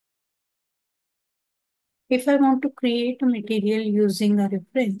If I want to create a material using a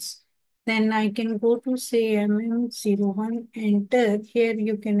reference, then I can go to say MM01, enter. Here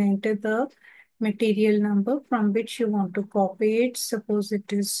you can enter the material number from which you want to copy it. Suppose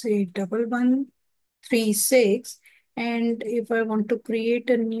it is say 1136. And if I want to create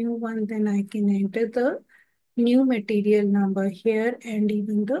a new one, then I can enter the new material number here and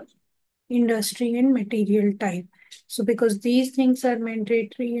even the industry and material type. So because these things are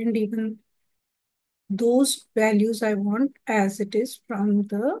mandatory and even those values I want as it is from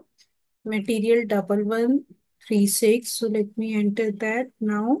the material 1136. So let me enter that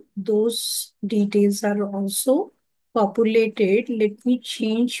now. Those details are also populated. Let me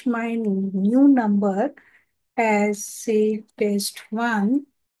change my new number as say test 1.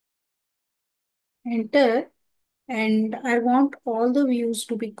 Enter. And I want all the views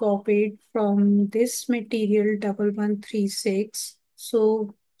to be copied from this material 1136.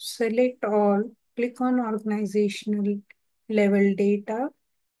 So select all, click on organizational level data,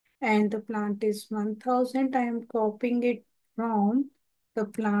 and the plant is 1000. I am copying it from the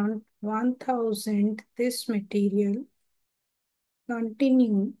plant 1000, this material,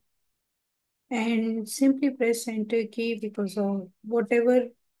 continue, and simply press enter key because of whatever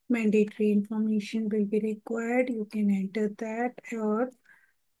mandatory information will be required. You can enter that, or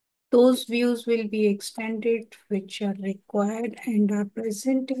those views will be extended which are required and are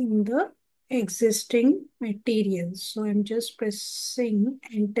present in the existing materials. So I'm just pressing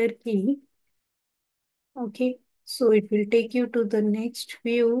enter key. Okay, so it will take you to the next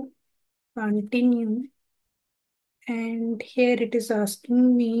view, continue. And here it is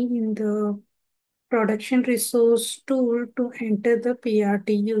asking me in the production resource tool to enter the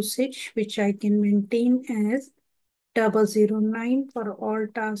PRT usage, which I can maintain as 009 for all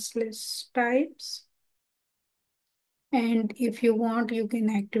task list types. And if you want, you can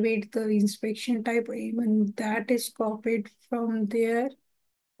activate the inspection type, even that is copied from there.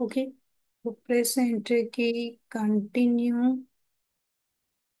 Okay, so press enter key, continue,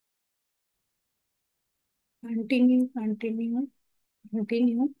 continue, continue,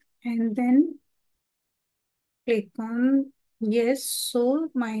 continue, and then click on yes. So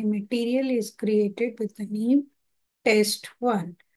my material is created with the name test 1.